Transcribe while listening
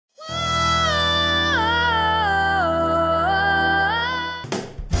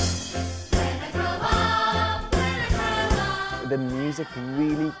music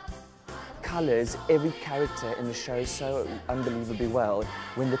really colours every character in the show so unbelievably well.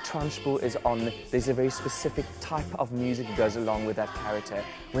 When the Trunchbull is on, there's a very specific type of music that goes along with that character.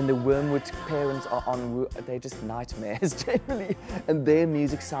 When the Wormwood parents are on, they're just nightmares generally, and their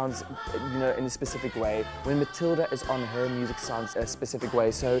music sounds, you know, in a specific way. When Matilda is on, her music sounds a specific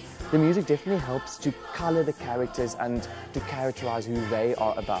way. So the music definitely helps to colour the characters and to characterise who they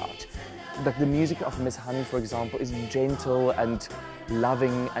are about. Like the music of Miss Honey, for example, is gentle and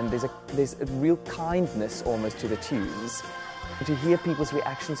loving, and there's a real kindness almost to the tunes. To hear people's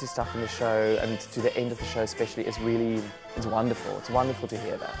reactions to stuff in the show and to the end of the show especially is really, it's wonderful. It's wonderful to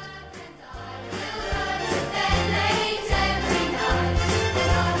hear that.